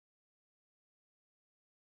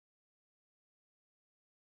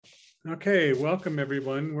Okay, welcome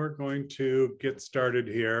everyone. We're going to get started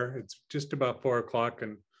here. It's just about 4 o'clock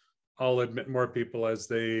and I'll admit more people as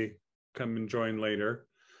they come and join later.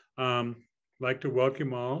 I'd like to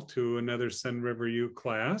welcome all to another SunriverYou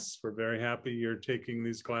class. We're very happy you're taking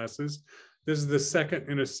these classes. This is the second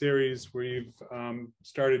in a series we've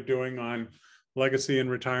started doing on legacy and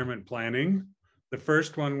retirement planning. The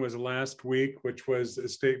first one was last week, which was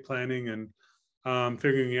estate planning and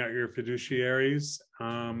figuring out your fiduciaries.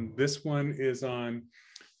 This one is on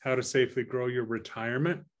how to safely grow your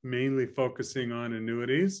retirement, mainly focusing on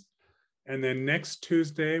annuities. And then next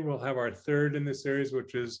Tuesday, we'll have our third in the series,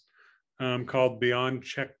 which is called Beyond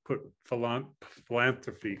Checkbook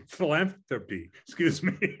Philanthropy. Excuse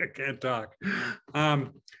me, I can't talk.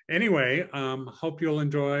 Anyway, hope you'll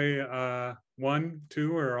enjoy one,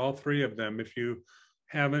 two, or all three of them. If you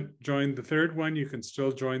haven't joined the third one, you can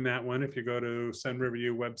still join that one if you go to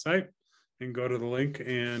SunriverYou website and go to the link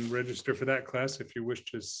and register for that class if you wish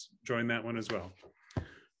to join that one as well.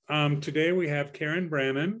 Today we have Karen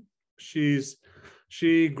Brannon.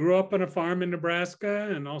 She grew up on a farm in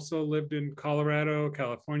Nebraska and also lived in Colorado,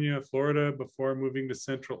 California, Florida before moving to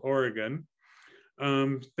Central Oregon.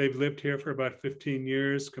 They've lived here for about 15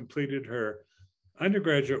 years, completed her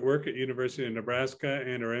undergraduate work at University of Nebraska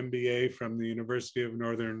and her MBA from the University of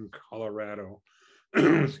Northern Colorado.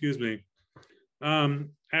 Excuse me.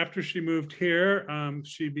 After she moved here,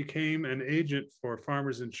 she became an agent for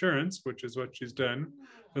Farmers Insurance, which is what she's done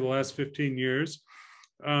for the last 15 years,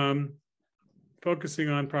 focusing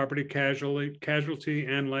on property casualty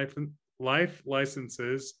and life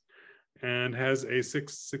licenses, and has a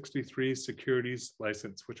 663 securities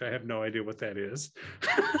license, which I have no idea what that is.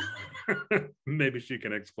 Maybe she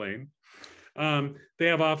can explain. They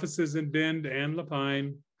have offices in Bend and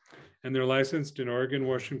Lapine, and they're licensed in Oregon,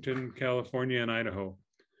 Washington, California, and Idaho.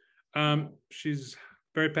 She's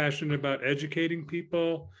very passionate about educating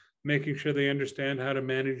people, making sure they understand how to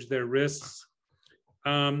manage their risks.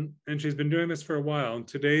 And she's been doing this for a while. And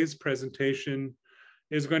today's presentation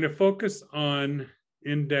is going to focus on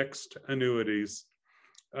indexed annuities.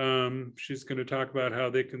 She's going to talk about how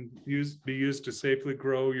they can be used to safely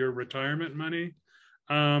grow your retirement money,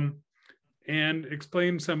 and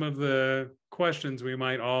explain some of the questions we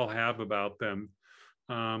might all have about them.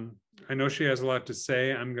 I know she has a lot to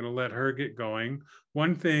say. I'm going to let her get going.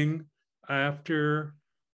 One thing, if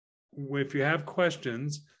you have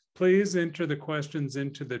questions, please enter the questions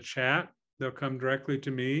into the chat. They'll come directly to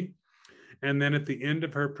me. And then at the end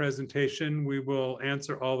of her presentation, we will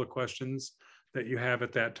answer all the questions that you have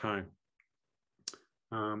at that time.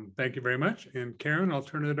 Thank you very much. And Karen, I'll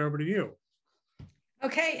turn it over to you.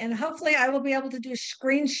 Okay, and hopefully I will be able to do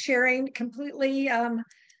screen sharing completely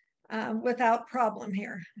without problem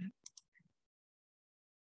here.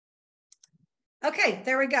 Okay,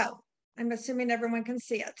 there we go. I'm assuming everyone can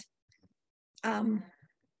see it.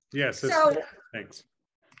 Yes, thanks.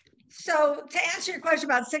 So to answer your question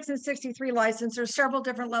about 6 and 63 license, there's several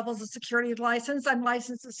different levels of securities license. I'm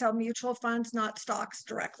licensed to sell mutual funds, not stocks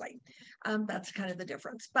directly. That's kind of the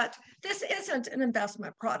difference. But this isn't an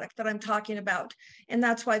investment product that I'm talking about. And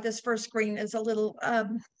that's why this first screen is a little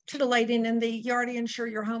titillating in the you already insure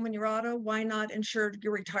your home and your auto. Why not insure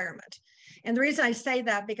your retirement? And the reason I say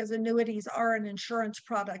that because annuities are an insurance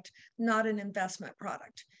product, not an investment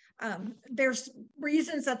product. There's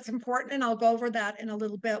reasons that's important, and I'll go over that in a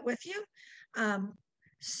little bit with you.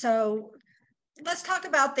 So let's talk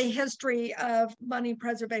about the history of money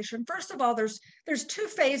preservation. First of all, there's two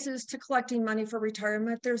phases to collecting money for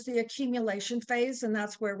retirement. There's the accumulation phase, and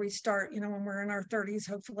that's where we start, when we're in our 30s,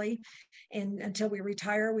 hopefully, and until we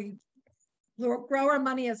retire, we grow our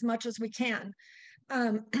money as much as we can.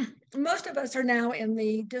 Most of us are now in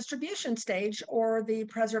the distribution stage or the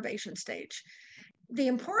preservation stage. The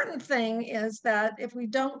important thing is that if we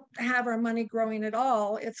don't have our money growing at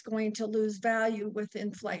all, it's going to lose value with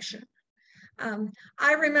inflation.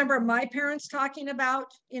 I remember my parents talking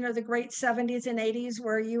about, the great 70s and 80s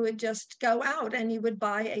where you would just go out and you would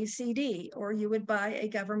buy a CD or you would buy a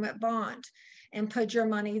government bond and put your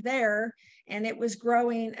money there. And it was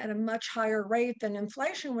growing at a much higher rate than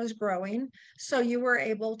inflation was growing. So you were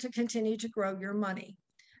able to continue to grow your money.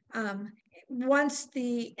 Once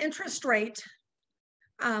the interest rate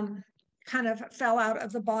kind of fell out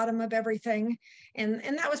of the bottom of everything. And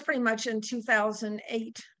that was pretty much in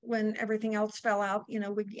 2008 when everything else fell out.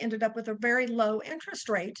 We ended up with a very low interest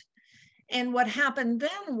rate. And what happened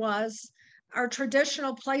then was our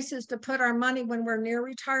traditional places to put our money when we're near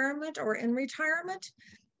retirement or in retirement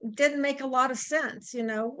didn't make a lot of sense.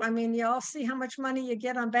 I mean, you all see how much money you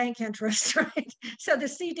get on bank interest, right? So the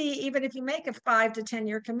CD, even if you make a 5 to 10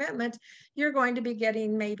 year commitment, you're going to be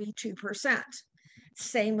getting maybe 2%.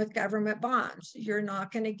 Same with government bonds. You're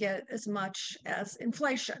not going to get as much as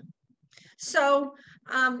inflation. So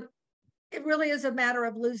it really is a matter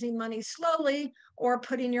of losing money slowly or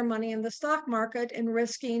putting your money in the stock market and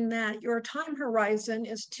risking that your time horizon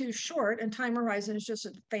is too short. And time horizon is just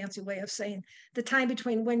a fancy way of saying the time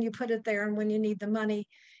between when you put it there and when you need the money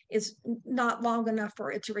is not long enough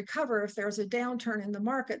for it to recover if there's a downturn in the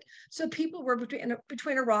market. So people were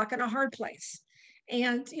between a rock and a hard place.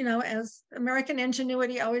 And, as American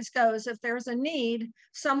ingenuity always goes, if there's a need,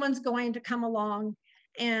 someone's going to come along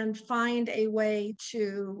and find a way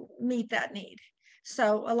to meet that need.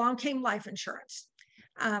 So along came life insurance.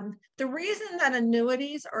 The reason that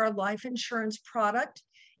annuities are a life insurance product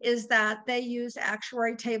is that they use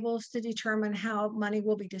actuary tables to determine how money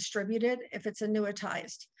will be distributed if it's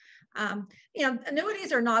annuitized.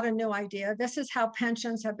 Annuities are not a new idea. This is how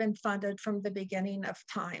pensions have been funded from the beginning of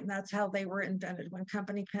time. That's how they were invented, when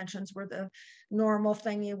company pensions were the normal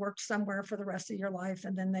thing. You worked somewhere for the rest of your life,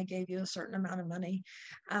 and then they gave you a certain amount of money.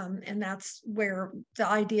 And that's where the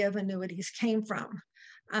idea of annuities came from.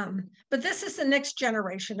 But this is the next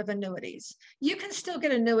generation of annuities. You can still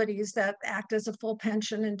get annuities that act as a full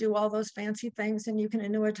pension and do all those fancy things, and you can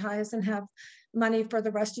annuitize and have money for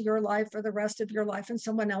the rest of your life, for the rest of your life and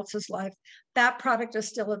someone else's life. That product is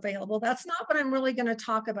still available. That's not what I'm really going to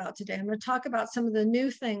talk about today. I'm going to talk about some of the new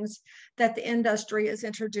things that the industry is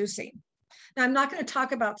introducing. Now, I'm not going to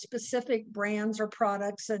talk about specific brands or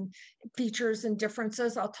products and features and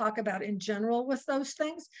differences. I'll talk about in general with those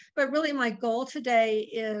things. But really, my goal today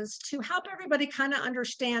is to help everybody kind of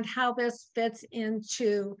understand how this fits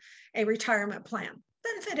into a retirement plan.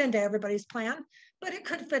 Doesn't fit into everybody's plan, but it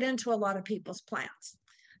could fit into a lot of people's plans.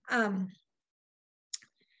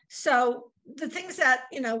 So the things that,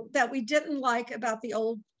 that we didn't like about the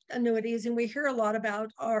old annuities, and we hear a lot about,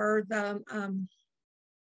 are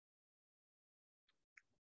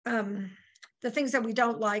the things that we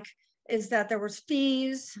don't like is that there was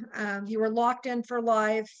fees, you were locked in for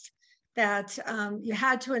life, that you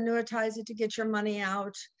had to annuitize it to get your money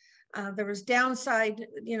out. There was downside,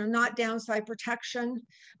 not downside protection.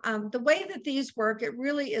 The way that these work, it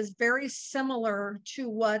really is very similar to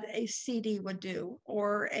what a CD would do,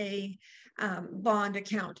 or a bond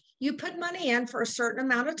account. You put money in for a certain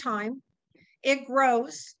amount of time, it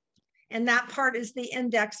grows. And that part is the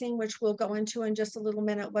indexing, which we'll go into in just a little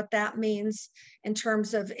minute, what that means in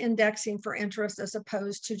terms of indexing for interest as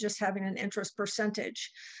opposed to just having an interest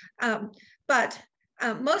percentage. But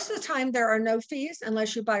most of the time there are no fees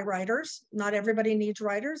unless you buy riders. Not everybody needs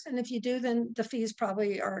riders. And if you do, then the fees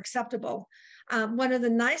probably are acceptable. One of the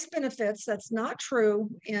nice benefits that's not true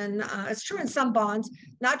in, it's true in some bonds,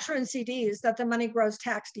 not true in CDs, that the money grows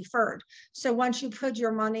tax deferred. So once you put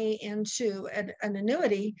your money into an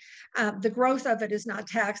annuity, the growth of it is not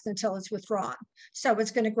taxed until it's withdrawn. So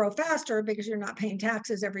it's going to grow faster because you're not paying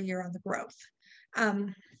taxes every year on the growth.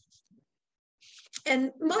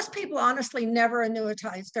 And most people honestly never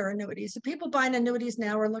annuitize their annuities. The people buying annuities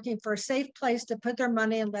now are looking for a safe place to put their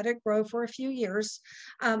money and let it grow for a few years.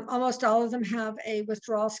 Almost all of them have a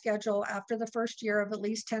withdrawal schedule after the first year of at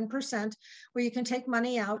least 10%, where you can take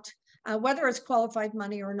money out, whether it's qualified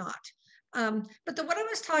money or not. But what I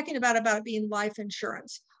was talking about it being life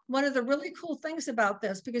insurance, one of the really cool things about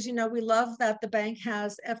this, because we love that the bank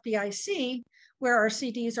has FDIC, where our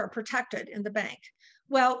CDs are protected in the bank.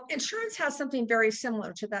 Well, insurance has something very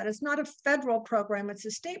similar to that. It's not a federal program, it's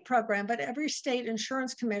a state program, but every state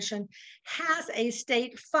insurance commission has a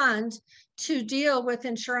state fund to deal with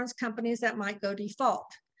insurance companies that might go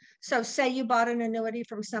default. So say you bought an annuity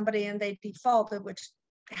from somebody and they defaulted, which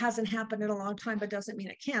hasn't happened in a long time, but doesn't mean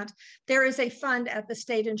it can't. There is a fund at the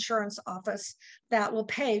state insurance office that will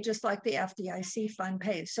pay just like the FDIC fund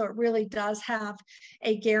pays. So it really does have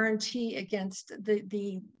a guarantee against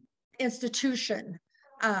the institution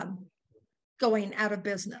going out of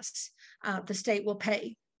business. The state will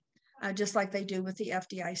pay just like they do with the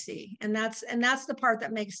FDIC. And that's the part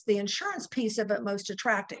that makes the insurance piece of it most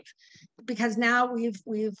attractive, because now we've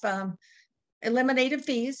eliminated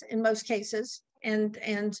fees in most cases. And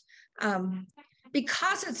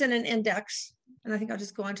because it's in an index, and I think I'll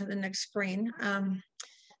just go on to the next screen.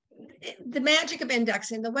 The magic of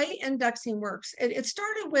indexing, the way indexing works, it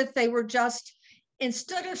started with, they were just,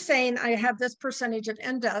 instead of saying I have this percentage of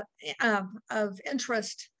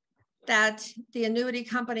interest, that the annuity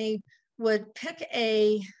company would pick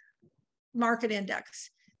a market index,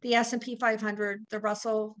 the S&P 500, the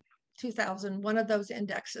Russell 2000, one of those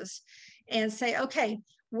indexes, and say, okay,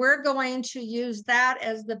 we're going to use that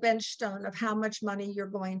as the bench stone of how much money you're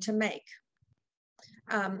going to make.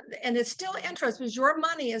 And it's still interest because your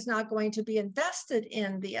money is not going to be invested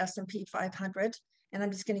in the S&P 500. And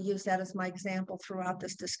I'm just going to use that as my example throughout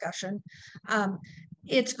this discussion.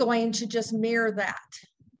 It's going to just mirror that.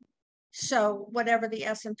 So whatever the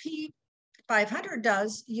S&P 500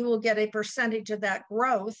 does, you will get a percentage of that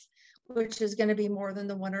growth, which is going to be more than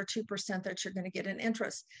the 1 or 2% that you're going to get in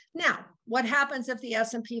interest. Now, what happens if the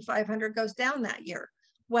S&P 500 goes down that year?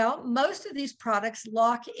 Well, most of these products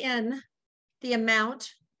lock in the amount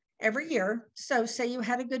every year. So say you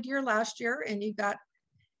had a good year last year and you got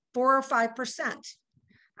 4 or 5%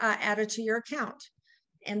 added to your account.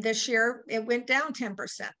 And this year it went down 10%.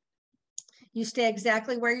 You stay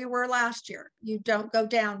exactly where you were last year. You don't go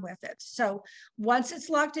down with it. So once it's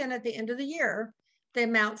locked in at the end of the year, the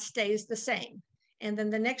amount stays the same. And then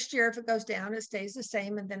the next year, if it goes down, it stays the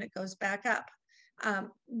same, and then it goes back up.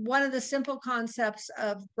 One of the simple concepts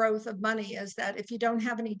of growth of money is that if you don't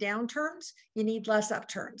have any downturns, you need less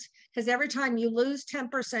upturns. Because every time you lose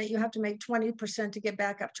 10%, you have to make 20% to get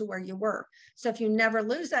back up to where you were. So if you never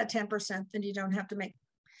lose that 10%, then you don't have to make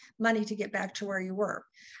money to get back to where you were.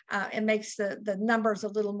 It makes the numbers a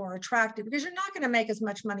little more attractive because you're not going to make as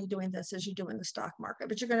much money doing this as you do in the stock market,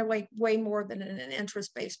 but you're going to make way more than in an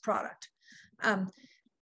interest-based product.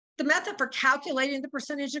 The method for calculating the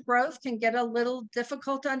percentage of growth can get a little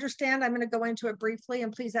difficult to understand. I'm going to go into it briefly,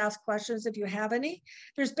 and please ask questions if you have any.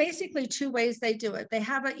 There's basically two ways they do it. They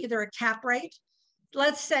have either a cap rate.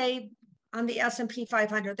 Let's say on the S&P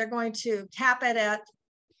 500, they're going to cap it at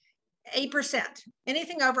 8%.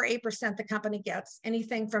 Anything over 8% the company gets.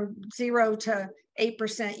 Anything from 0 to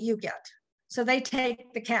 8% you get. So they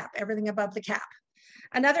take the cap, everything above the cap.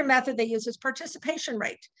 Another method they use is participation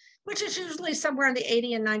rate, which is usually somewhere in the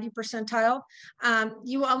 80 and 90 percentile.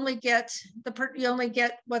 You only get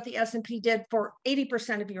what the S&P did for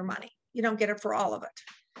 80% of your money. You don't get it for all of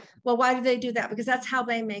it. Well, why do they do that? Because that's how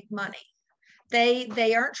they make money.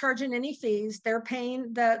 They aren't charging any fees. They're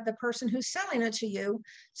paying the person who's selling it to you.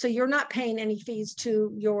 So you're not paying any fees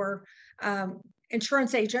to your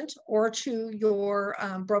insurance agent or to your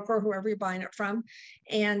broker, whoever you're buying it from.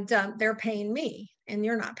 And they're paying me and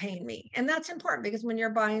you're not paying me. And that's important because when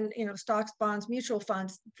you're buying, stocks, bonds, mutual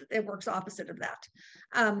funds, it works opposite of that.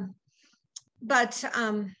 Let's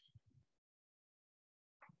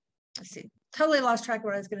see, totally lost track of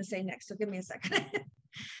what I was going to say next. So give me a second.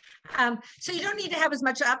 So you don't need to have as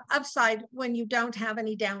much upside when you don't have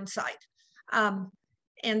any downside.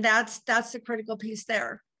 And that's the critical piece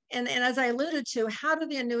there. And as I alluded to, how do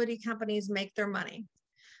the annuity companies make their money?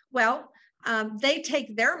 Well, they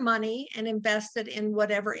take their money and invest it in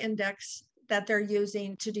whatever index that they're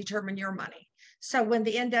using to determine your money. So when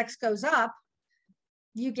the index goes up,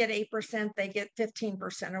 you get 8%, they get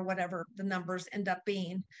 15% or whatever the numbers end up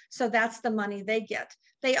being. So that's the money they get.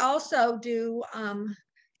 They also do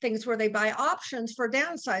things where they buy options for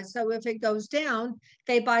downside. So if it goes down,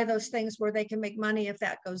 they buy those things where they can make money if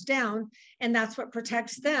that goes down. And that's what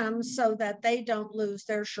protects them so that they don't lose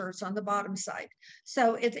their shirts on the bottom side.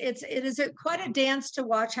 So it is quite a dance to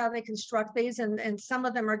watch how they construct these. And some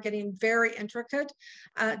of them are getting very intricate.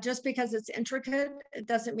 Just because it's intricate, it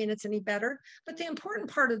doesn't mean it's any better. But the important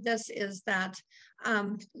part of this is that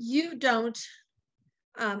you don't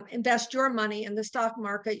invest your money in the stock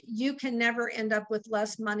market. You can never end up with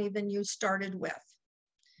less money than you started with.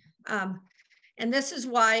 And this is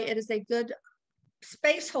why it is a good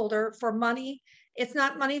space holder for money. It's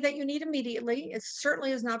not money that you need immediately. It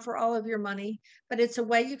certainly is not for all of your money, but it's a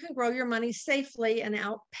way you can grow your money safely and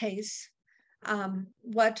outpace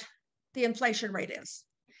what the inflation rate is.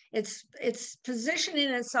 It's positioning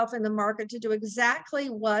itself in the market to do exactly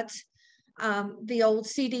what the old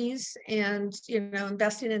CDs and,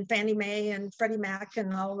 investing in Fannie Mae and Freddie Mac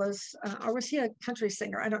and all those, or was he a country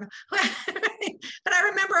singer? I don't know. But I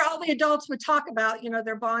remember all the adults would talk about,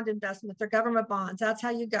 their bond investment, their government bonds. That's how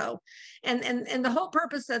you go. And the whole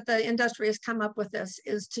purpose that the industry has come up with this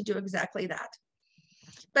is to do exactly that.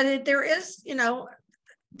 But there is,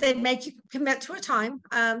 they make you commit to a time.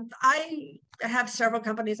 I have several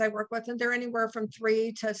companies I work with, and they're anywhere from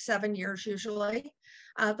 3 to 7 years usually.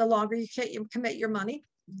 The longer you commit your money,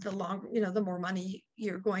 the longer, the more money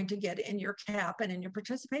you're going to get in your cap and in your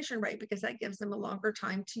participation rate, because that gives them a longer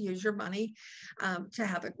time to use your money to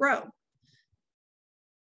have it grow.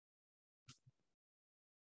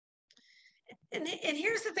 And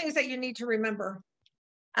here's the things that you need to remember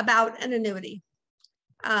about an annuity.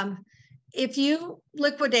 If you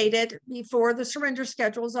liquidate it before the surrender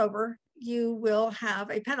schedule is over, you will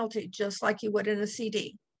have a penalty, just like you would in a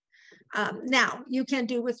CD. Now you can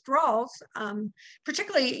do withdrawals,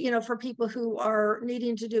 particularly, for people who are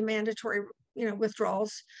needing to do mandatory,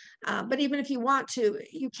 withdrawals. But even if you want to,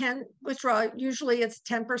 you can withdraw. Usually it's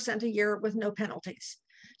 10% a year with no penalties.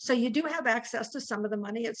 So you do have access to some of the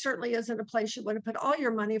money. It certainly isn't a place you want to put all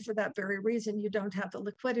your money for that very reason. You don't have the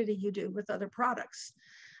liquidity you do with other products.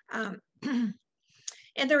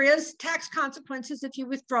 And there is tax consequences if you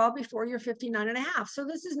withdraw before you're 59 and a half. So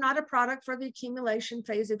this is not a product for the accumulation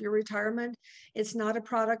phase of your retirement. It's not a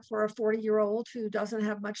product for a 40-year-old who doesn't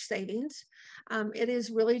have much savings. It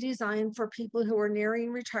is really designed for people who are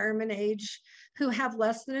nearing retirement age, who have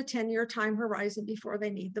less than a 10-year time horizon before they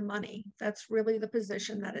need the money. That's really the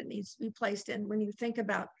position that it needs to be placed in when you think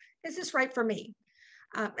about, is this right for me?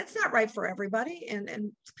 It's not right for everybody.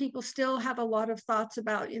 And people still have a lot of thoughts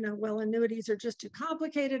about, well, annuities are just too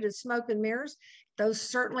complicated, it's smoke and mirrors. Those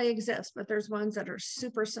certainly exist, but there's ones that are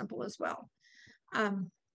super simple as well.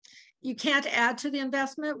 You can't add to the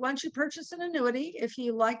investment once you purchase an annuity. If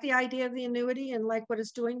you like the idea of the annuity and like what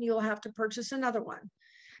it's doing, you'll have to purchase another one.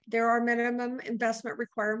 There are minimum investment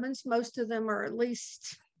requirements. Most of them are at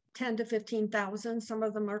least 10 to 15,000. Some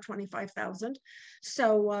of them are 25,000.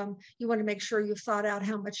 So you want to make sure you've thought out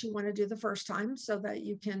how much you want to do the first time so that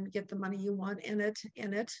you can get the money you want in it.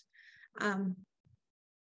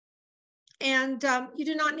 You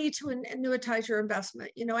do not need to annuitize your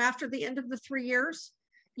investment. After the end of the 3 years,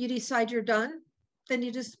 you decide you're done, then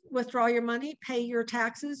you just withdraw your money, pay your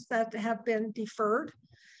taxes that have been deferred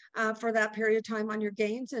for that period of time on your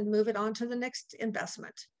gains, and move it on to the next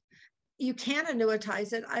investment. You can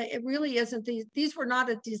annuitize it. It really isn't. These were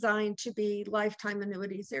not designed to be lifetime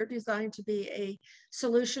annuities. They're designed to be a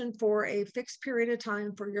solution for a fixed period of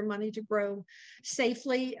time for your money to grow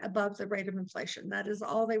safely above the rate of inflation. That is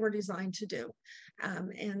all they were designed to do.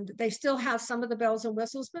 And they still have some of the bells and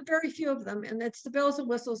whistles, but very few of them. And it's the bells and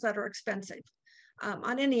whistles that are expensive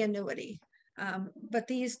on any annuity. But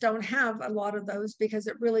these don't have a lot of those because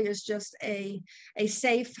it really is just a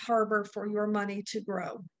safe harbor for your money to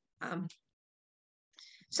grow.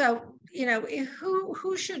 So,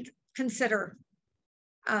 who should consider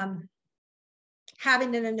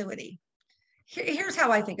having an annuity? Here's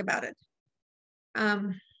how I think about it.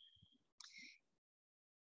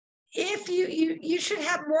 If you should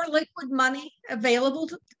have more liquid money available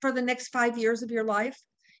for the next 5 years of your life.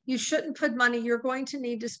 You shouldn't put money you're going to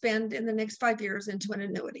need to spend in the next 5 years into an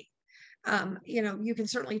annuity. You can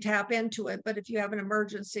certainly tap into it, but if you have an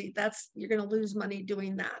emergency, you're going to lose money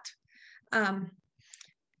doing that. And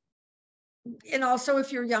also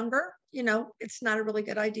if you're younger, it's not a really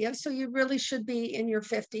good idea. So you really should be in your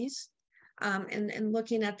 50s and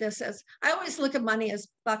looking at this as, I always look at money as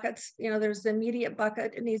buckets. There's the immediate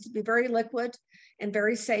bucket. It needs to be very liquid and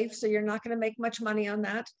very safe. So you're not going to make much money on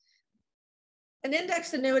that. An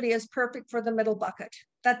index annuity is perfect for the middle bucket,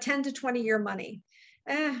 that 10 to 20 year money.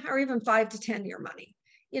 Or even 5 to 10 year money.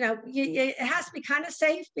 It has to be kind of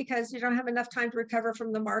safe because you don't have enough time to recover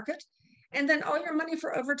from the market. And then all your money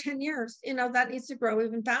for over 10 years, that needs to grow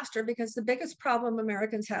even faster because the biggest problem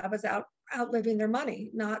Americans have is outliving their money,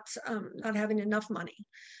 not having enough money.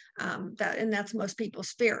 And that's most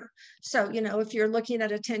people's fear. So, if you're looking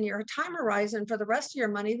at a 10-year time horizon for the rest of your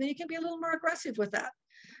money, then you can be a little more aggressive with that.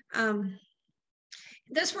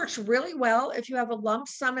 This works really well if you have a lump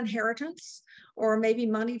sum inheritance or maybe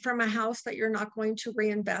money from a house that you're not going to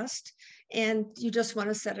reinvest and you just want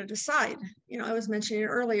to set it aside. I was mentioning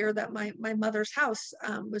earlier that my mother's house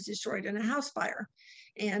was destroyed in a house fire.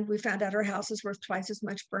 And we found out our house is worth twice as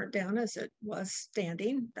much burnt down as it was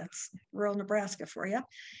standing. That's rural Nebraska for you.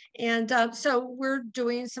 And so we're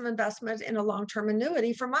doing some investment in a long-term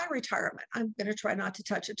annuity for my retirement. I'm going to try not to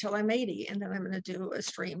touch it till I'm 80, and then I'm going to do a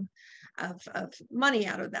stream of money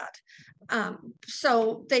out of that.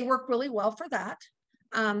 So they work really well for that.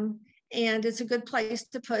 And it's a good place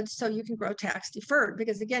to put so you can grow tax deferred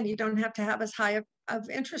because, again, you don't have to have as high of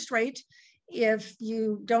interest rate if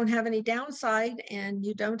you don't have any downside and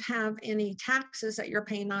you don't have any taxes that you're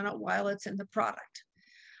paying on it while it's in the product.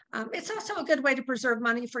 It's also a good way to preserve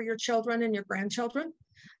money for your children and your grandchildren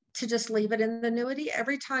to just leave it in the annuity.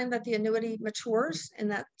 Every time that the annuity matures in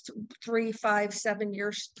that 3, 5, 7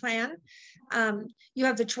 years plan, you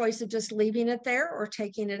have the choice of just leaving it there or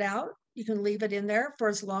taking it out. You can leave it in there for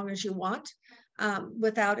as long as you want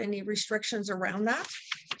without any restrictions around that.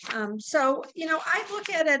 So, I look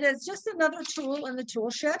at it as just another tool in the tool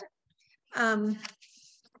shed.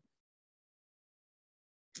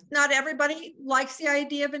 Not everybody likes the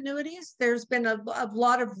idea of annuities. There's been a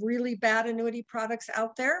lot of really bad annuity products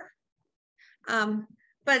out there,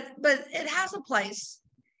 but it has a place.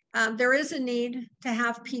 There is a need to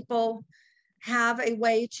have people have a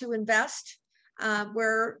way to invest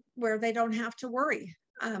where they don't have to worry.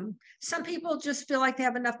 Some people just feel like they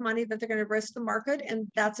have enough money that they're going to risk the market, and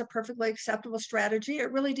that's a perfectly acceptable strategy.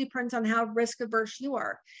 It really depends on how risk averse you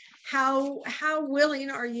are. How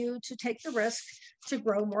willing are you to take the risk to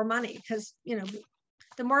grow more money? Because, you know,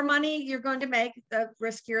 the more money you're going to make, the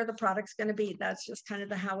riskier the product's going to be. That's just kind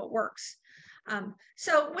of how it works.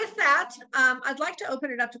 So with that, I'd like to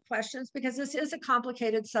open it up to questions, because this is a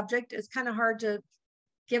complicated subject. It's kind of hard to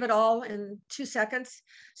give it all in 2 seconds.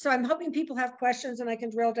 So I'm hoping people have questions and I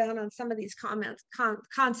can drill down on some of these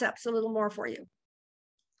concepts a little more for you.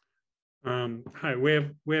 Hi,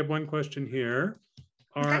 we have one question here.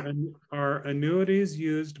 Are annuities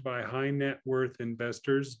used by high net worth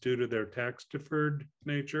investors due to their tax deferred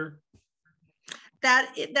nature?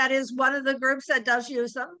 That is one of the groups that does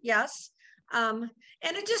use them, yes.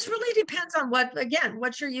 And it just really depends on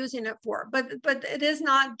what you're using it for. But it is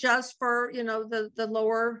not just for, you know, the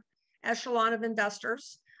lower echelon of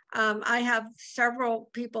investors. I have several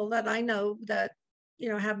people that I know that, you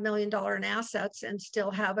know, have $1 million in assets and still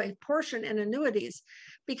have a portion in annuities,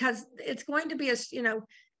 because it's going to be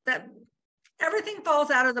that everything falls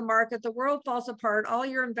out of the market, the world falls apart, all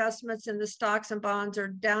your investments in the stocks and bonds are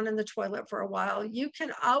down in the toilet for a while. You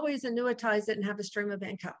can always annuitize it and have a stream of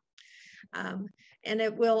income. And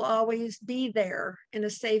it will always be there in a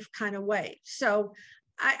safe kind of way. So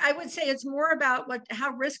I would say it's more about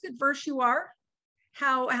how risk adverse you are,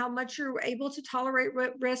 how much you're able to tolerate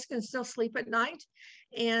risk and still sleep at night,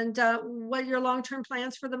 and what your long-term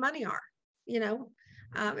plans for the money are. You know,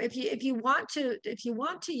 if you want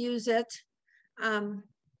to use it,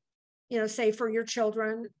 you know, say for your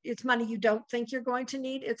children, it's money you don't think you're going to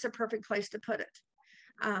need, it's a perfect place to put it.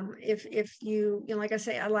 If you know, like I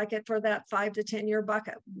say, I like it for that 5 to 10 year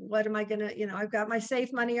bucket. What am I going to, you know, I've got my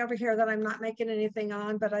safe money over here that I'm not making anything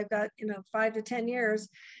on, but I've got, you know, 5 to 10 years,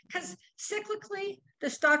 because cyclically the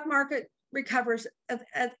stock market recovers in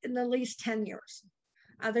at least 10 years.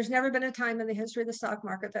 There's never been a time in the history of the stock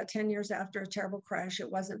market that 10 years after a terrible crash,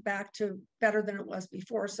 it wasn't back to better than it was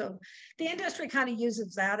before. So the industry kind of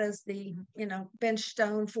uses that as the, you know, bench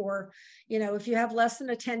stone for, you know, if you have less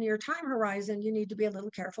than a 10-year time horizon, you need to be a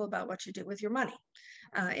little careful about what you do with your money.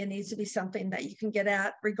 It needs to be something that you can get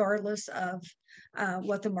at regardless of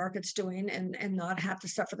what the market's doing, and not have to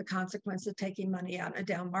suffer the consequence of taking money out in a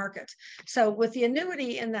down market. So with the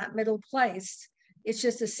annuity in that middle place, it's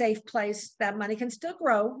just a safe place. That money can still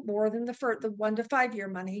grow more than the 1 to 5 year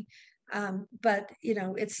money, but you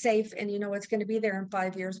know, it's safe, and you know it's going to be there in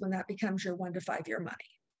 5 years when that becomes your 1 to 5 year money.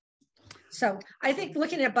 So I think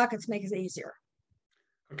looking at buckets makes it easier.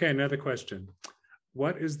 Okay, another question.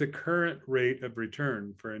 What is the current rate of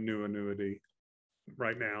return for a new annuity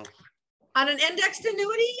right now? On an indexed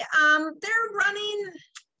annuity, they're running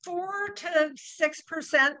 4 to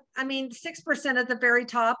 6%. I mean, 6% at the very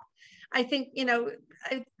top. I think, you know,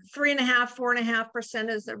 3.5%, 4.5%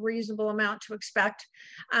 is a reasonable amount to expect.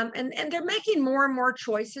 And they're making more and more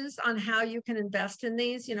choices on how you can invest in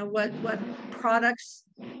these, you know, what products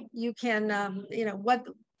you can, you know,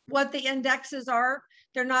 what the indexes are.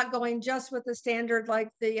 They're not going just with the standard like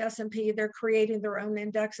the S&P. They're creating their own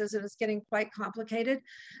indexes, and it's getting quite complicated.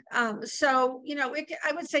 So, you know,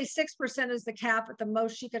 I would say 6% is the cap at the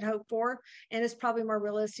most you could hope for, and it's probably more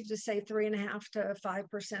realistic to say 3.5% to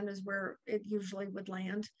 5% is where it usually would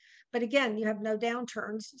land. But again, you have no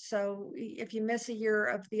downturns, so if you miss a year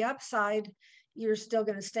of the upside, you're still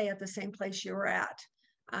going to stay at the same place you were at.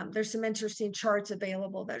 There's some interesting charts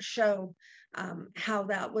available that show how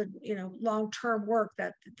that would, you know, long-term work,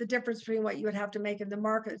 that the difference between what you would have to make in the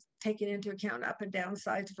market, taking into account up and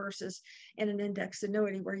downsides, versus in an index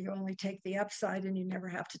annuity where you only take the upside and you never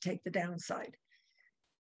have to take the downside.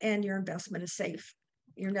 And your investment is safe.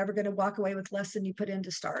 You're never going to walk away with less than you put in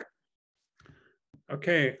to start.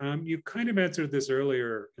 Okay, you kind of answered this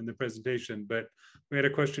earlier in the presentation, but we had a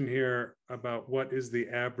question here about what is the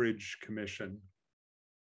average commission?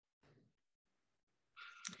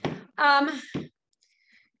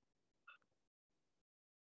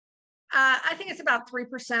 I think it's about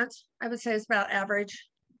 3%. I would say it's about average.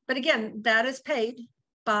 But again, that is paid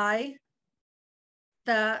by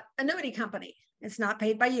the annuity company. It's not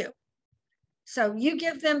paid by you. So you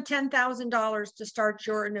give them $10,000 to start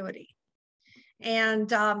your annuity.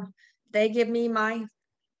 And they give me my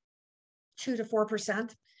 2 to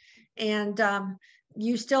 4%. And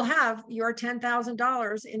you still have your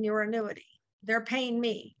 $10,000 in your annuity. They're paying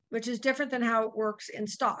me, which is different than how it works in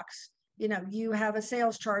stocks. You know, you have a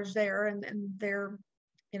sales charge there, and they're,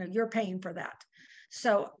 you know, you're paying for that.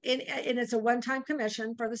 So and it's a one-time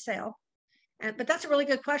commission for the sale. But that's a really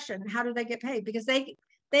good question. How do they get paid? Because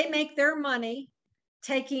they make their money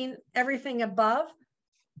taking everything above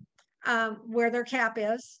where their cap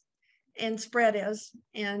is and spread is.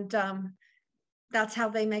 And that's how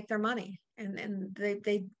they make their money. And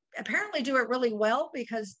they apparently do it really well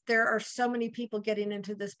because there are so many people getting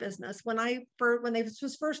into this business. When this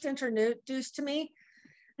was first introduced to me,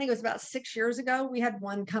 I think it was about 6 years ago, we had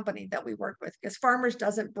one company that we worked with because Farmers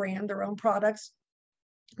doesn't brand their own products.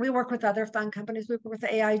 We work with other fund companies. We work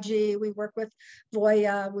with AIG. We work with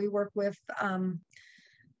Voya. We work with, I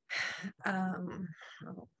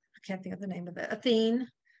can't think of the name of it. Athene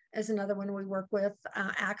is another one we work with,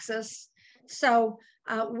 Axis. So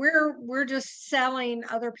we're just selling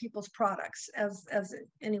other people's products as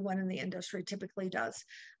anyone in the industry typically does.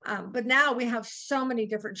 But now we have so many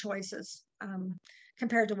different choices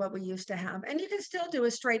compared to what we used to have. And you can still do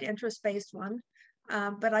a straight interest-based one,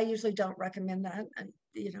 but I usually don't recommend that.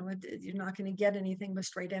 You know, you're not going to get anything with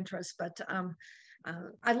straight interest, but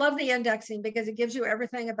I love the indexing because it gives you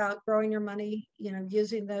everything about growing your money, you know,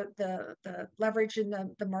 using the leverage in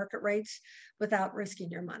the market rates without risking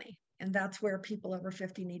your money. And that's where people over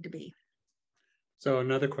 50 need to be. So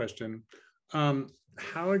another question,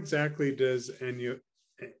 how exactly does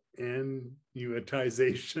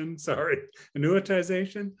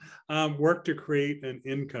annuitization work to create an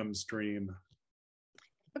income stream?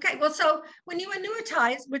 Okay, well, so when you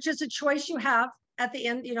annuitize, which is a choice you have at the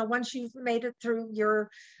end, you know, once you've made it through your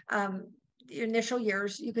initial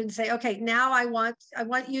years, you can say, okay, now I want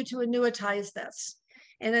you to annuitize this.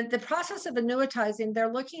 And then the process of annuitizing,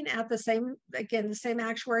 they're looking at the same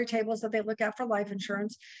actuary tables that they look at for life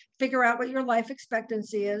insurance, figure out what your life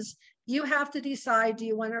expectancy is. You have to decide, do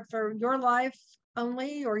you want it for your life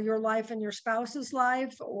only, or your life and your spouse's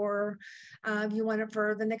life, or you want it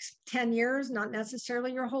for the next 10 years, not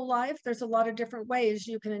necessarily your whole life. There's a lot of different ways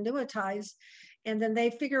you can annuitize. And then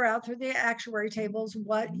they figure out through the actuary tables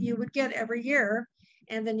what you would get every year.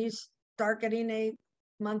 And then you start getting a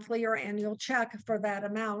monthly or annual check for that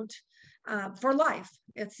amount for life.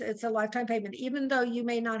 It's a lifetime payment, even though you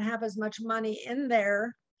may not have as much money in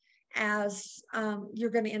there as you're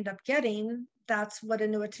going to end up getting. That's what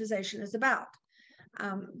annuitization is about.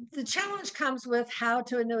 The challenge comes with how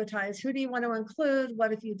to annuitize. Who do you want to include?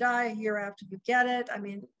 What if you die a year after you get it? I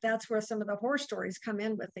mean, that's where some of the horror stories come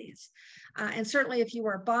in with these. And certainly if you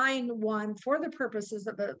are buying one for the purposes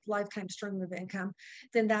of a lifetime stream of income,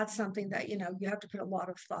 then that's something that, you know, you have to put a lot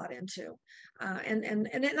of thought into.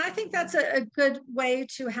 And I think that's a good way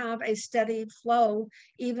to have a steady flow.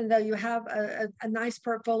 Even though you have a nice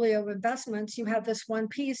portfolio of investments, you have this one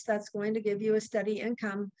piece that's going to give you a steady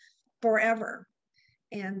income forever.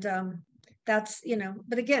 And that's, you know,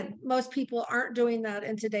 but again, most people aren't doing that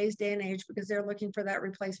in today's day and age because they're looking for that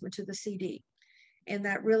replacement to the CD. And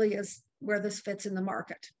that really is where this fits in the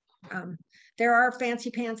market. There are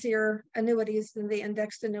fancier annuities than the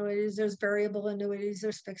indexed annuities. There's variable annuities,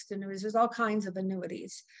 there's fixed annuities, there's all kinds of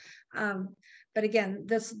annuities. But again,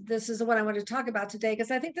 this is the one I want to talk about today,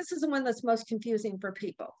 because I think this is the one that's most confusing for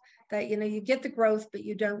people, that, you know, you get the growth, but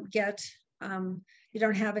you don't get, you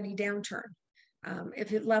don't have any downturn.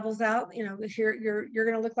 If it levels out, you know, here you're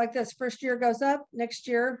going to look like this. First year goes up, next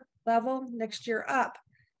year level, next year up.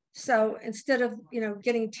 So instead of, you know,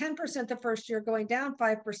 getting 10% the first year, going down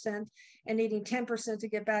 5% and needing 10% to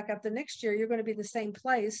get back up the next year, you're going to be the same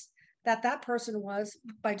place that person was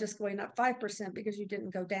by just going up 5% because you didn't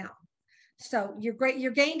go down. So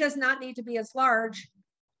your gain does not need to be as large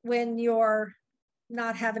when you're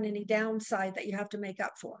not having any downside that you have to make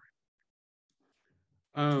up for.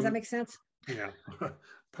 Does that make sense? Yeah.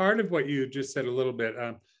 Part of what you just said a little bit,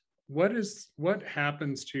 what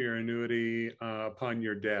happens to your annuity upon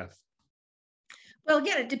your death? Well,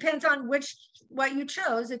 again, it depends on what you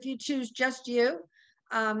chose. If you choose just you,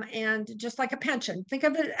 and just like a pension, think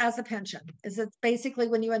of it as a pension. Is it basically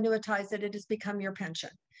when you annuitize it, it has become your pension.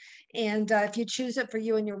 And if you choose it for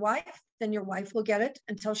you and your wife, then your wife will get it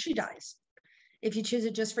until she dies. If you choose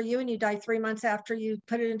it just for you and you die 3 months after you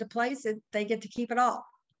put it into place, they get to keep it all.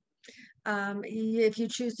 If you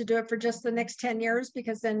choose to do it for just the next 10 years,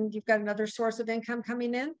 because then you've got another source of income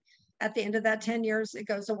coming in, at the end of that 10 years, it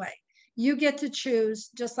goes away. You get to choose,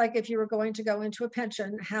 just like if you were going to go into a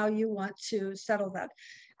pension, how you want to settle that.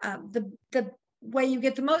 The way you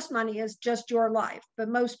get the most money is just your life, but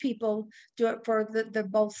most people do it for the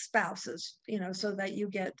both spouses, you know, so that you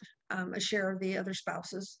get a share of the other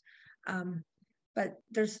spouses. But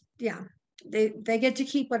there's, yeah. They get to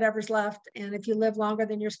keep whatever's left. And if you live longer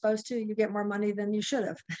than you're supposed to, you get more money than you should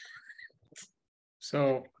have.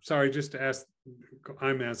 So, sorry, just to ask,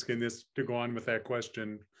 I'm asking this to go on with that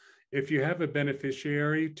question. if you have a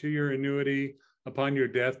beneficiary to your annuity upon your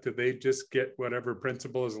death, do they just get whatever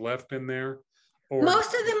principal is left in there? Or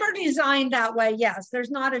most of them are designed that way. Yes,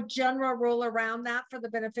 there's not a general rule around that for the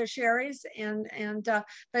beneficiaries,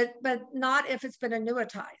 but not if it's been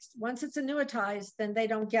annuitized. Once it's annuitized, then they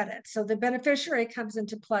don't get it. So the beneficiary comes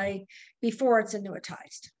into play before it's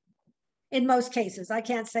annuitized. In most cases, I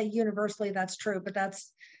can't say universally that's true, but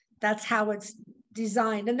that's how it's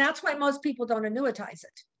designed, and that's why most people don't annuitize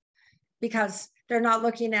it, because they're not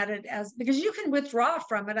looking at it as, because you can withdraw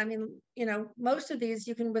from it. I mean, most of these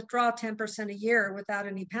you can withdraw 10% a year without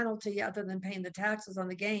any penalty other than paying the taxes on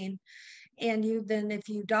the gain. And then if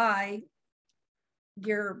you die,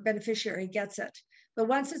 your beneficiary gets it. But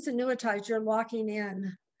once it's annuitized, you're locking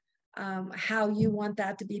in how you want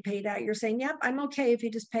that to be paid out. You're saying, yep, I'm okay if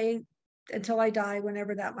you just pay until I die,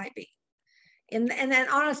 whenever that might be. And then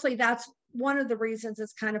honestly, that's one of the reasons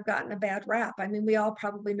it's kind of gotten a bad rap. I mean, we all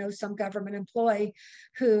probably know some government employee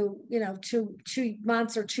who, 2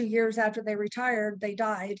 months or 2 years after they retired, they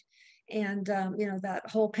died. And, that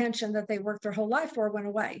whole pension that they worked their whole life for went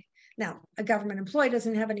away. Now, a government employee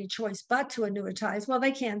doesn't have any choice but to annuitize. Well,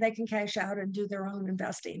 they can cash out and do their own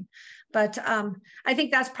investing. But I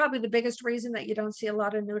think that's probably the biggest reason that you don't see a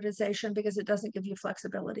lot of annuitization, because it doesn't give you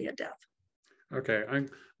flexibility at death. Okay, I'm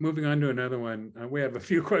moving on to another one. We have a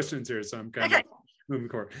few questions here, so I'm kind of moving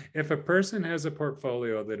forward. If a person has a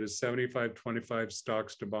portfolio that is 75-25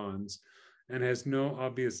 stocks to bonds and has no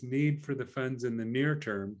obvious need for the funds in the near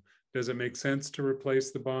term, does it make sense to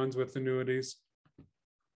replace the bonds with annuities?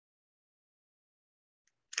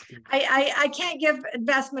 I can't give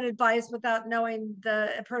investment advice without knowing the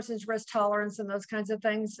person's risk tolerance and those kinds of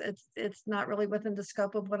things. It's not really within the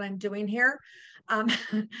scope of what I'm doing here.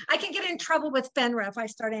 I can get in trouble with FINRA if I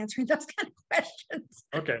start answering those kind of questions.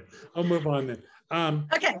 Okay, I'll move on then.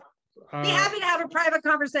 Okay, be happy to have a private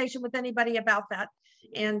conversation with anybody about that.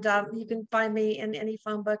 And you can find me in any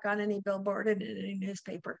phone book, on any billboard, and in any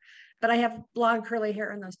newspaper. But I have blonde curly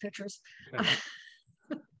hair in those pictures. Okay.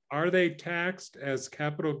 Are they taxed as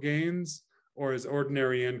capital gains or as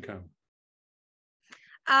ordinary income?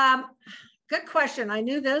 Good question. I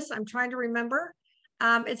knew this. I'm trying to remember.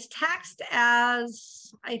 It's taxed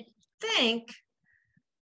as, I think,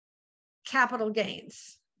 capital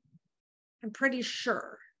gains. I'm pretty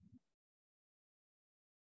sure.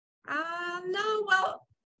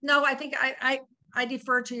 No, I think I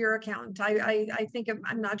defer to your accountant. I think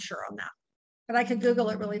I'm not sure on that, but I could Google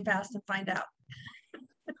it really fast and find out.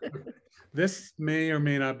 This may or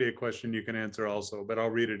may not be a question you can answer also, but I'll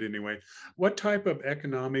read it anyway. What type of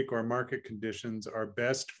economic or market conditions are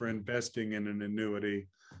best for investing in an annuity?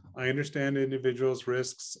 I understand individuals'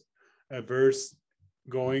 risks averse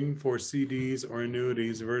going for CDs or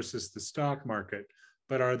annuities versus the stock market,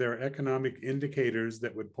 but are there economic indicators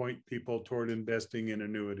that would point people toward investing in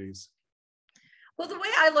annuities? Well, the way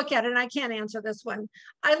I look at it, and I can't answer this one,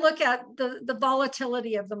 I look at the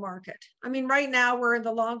volatility of the market. I mean, right now we're in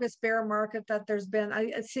the longest bear market that there's been.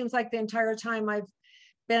 It seems like the entire time I've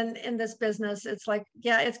been in this business, it's like,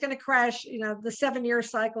 yeah, it's going to crash, the 7-year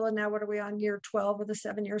cycle. And now what are we on, year 12 of the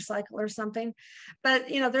 7-year cycle or something? But,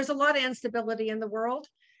 there's a lot of instability in the world.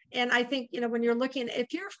 And I think, when you're looking,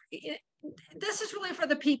 this is really for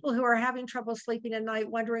the people who are having trouble sleeping at night,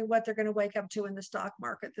 wondering what they're going to wake up to in the stock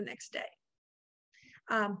market the next day.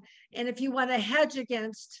 And if you want to hedge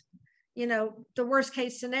against, the worst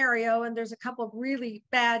case scenario, and there's a couple of really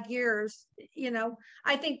bad years,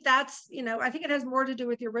 I think I think it has more to do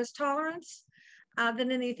with your risk tolerance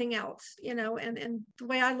than anything else, and the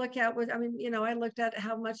way I look at it, I looked at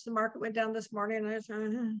how much the market went down this morning, and I was,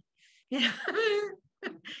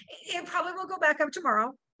 it probably will go back up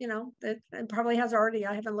tomorrow. It probably has already.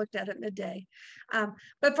 I haven't looked at it midday.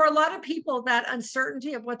 But for a lot of people, that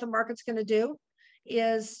uncertainty of what the market's going to do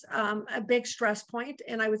is a big stress point.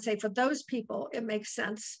 And I would say for those people, it makes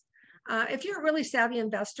sense. If you're a really savvy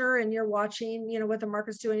investor and you're watching, what the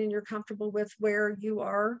market's doing and you're comfortable with where you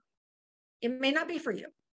are, it may not be for you.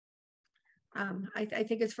 I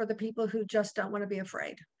think it's for the people who just don't want to be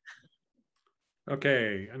afraid.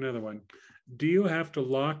 Okay, another one. Do you have to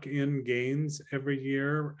lock in gains every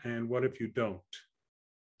year? And what if you don't?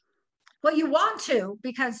 Well, you want to,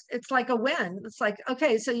 because it's like a win. It's like,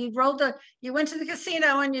 okay, so you went to the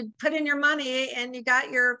casino and you put in your money and you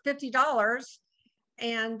got your $50,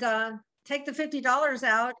 and take the $50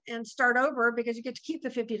 out and start over, because you get to keep the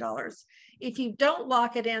 $50. If you don't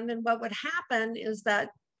lock it in, then what would happen is that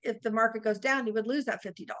if the market goes down, you would lose that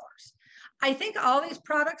 $50. I think all these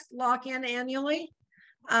products lock in annually.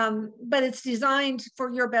 But it's designed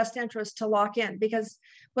for your best interest to lock in, because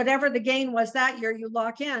whatever the gain was that year, you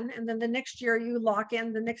lock in, and then the next year you lock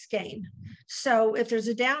in the next gain. So if there's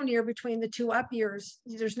a down year between the 2 up years,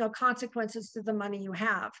 there's no consequences to the money you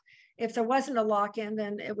have. If there wasn't a lock in,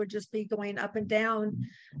 then it would just be going up and down.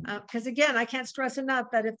 Because again, I can't stress enough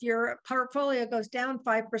that if your portfolio goes down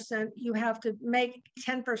 5%, you have to make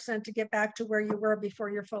 10% to get back to where you were before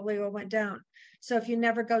your folio went down. So if you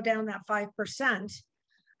never go down that 5%,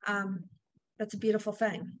 that's a beautiful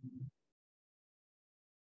thing.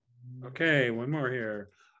 Okay, one more here.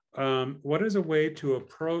 What is a way to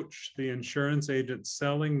approach the insurance agent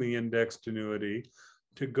selling the indexed annuity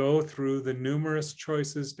to go through the numerous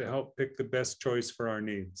choices to help pick the best choice for our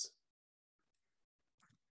needs?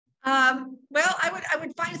 Well, I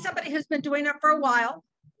would find somebody who's been doing it for a while.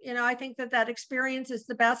 You know, I think that experience is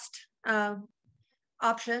the best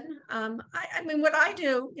option. I mean, what I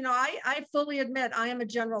do, you know, I fully admit I am a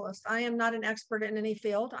generalist. I am not an expert in any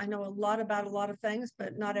field. I know a lot about a lot of things,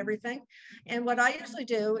 but not everything. And what I usually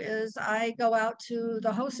do is I go out to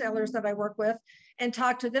the wholesalers that I work with and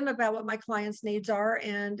talk to them about what my clients' needs are,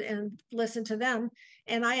 and listen to them.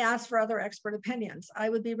 And I ask for other expert opinions. I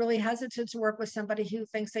would be really hesitant to work with somebody who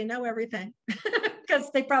thinks they know everything,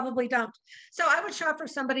 because they probably don't. So I would shop for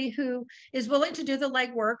somebody who is willing to do the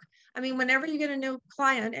legwork. I mean, whenever you get a new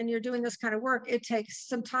client and you're doing this kind of work, it takes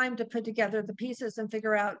some time to put together the pieces and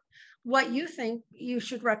figure out what you think you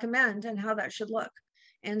should recommend and how that should look.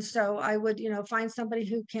 And so I would, you know, find somebody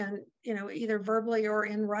who can, you know, either verbally or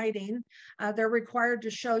in writing, they're required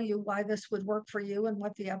to show you why this would work for you and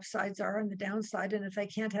what the upsides are and the downside. And if they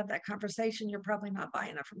can't have that conversation, you're probably not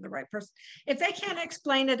buying it from the right person. If they can't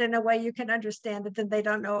explain it in a way you can understand it, then they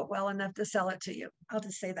don't know it well enough to sell it to you. I'll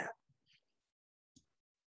just say that.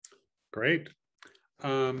 Great.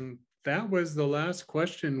 That was the last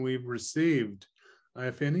question we've received.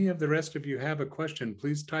 If any of the rest of you have a question,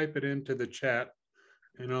 please type it into the chat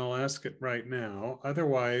and I'll ask it right now.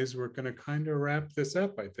 Otherwise, we're going to kind of wrap this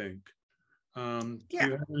up, I think. Do you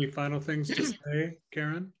have any final things to say,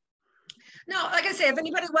 Karen? No, like I say, if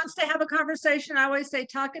anybody wants to have a conversation, I always say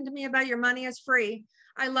talking to me about your money is free.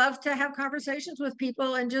 I love to have conversations with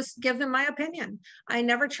people and just give them my opinion. I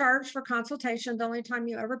never charge for consultation. The only time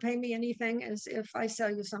you ever pay me anything is if I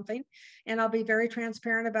sell you something, and I'll be very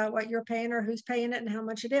transparent about what you're paying or who's paying it and how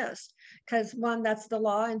much it is. Because one, that's the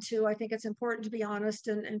law, and two, I think it's important to be honest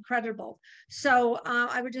and credible. So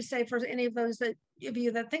I would just say for any of those of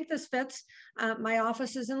you that think this fits, my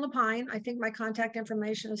office is in La Pine. I think my contact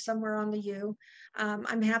information is somewhere on the U.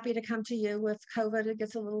 I'm happy to come to you. With COVID, it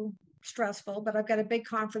gets a little stressful, but I've got a big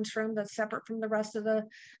conference room that's separate from the rest of the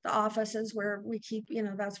offices where we keep, you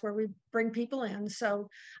know, that's where we bring people in. So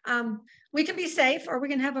we can be safe, or we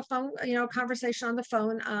can have a phone, you know, conversation on the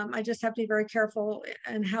phone. I just have to be very careful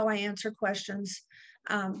in how I answer questions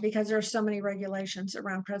because there are so many regulations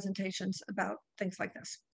around presentations about things like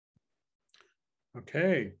this.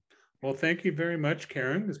 Okay. Well, thank you very much,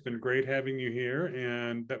 Karen. It's been great having you here,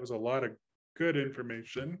 and that was a lot of good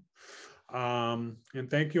information. And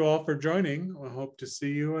thank you all for joining. I hope to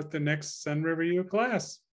see you at the next SunriverYou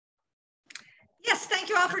class. Yes, thank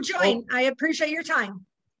you all for joining. I appreciate your time.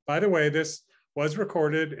 By the way, this was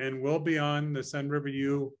recorded and will be on the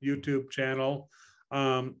SunriverYou YouTube channel.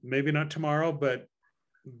 Maybe not tomorrow, but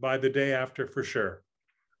by the day after for sure.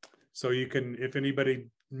 So you can, if anybody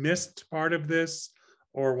missed part of this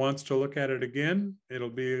or wants to look at it again, it'll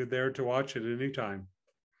be there to watch at any time.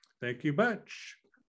 Thank you much.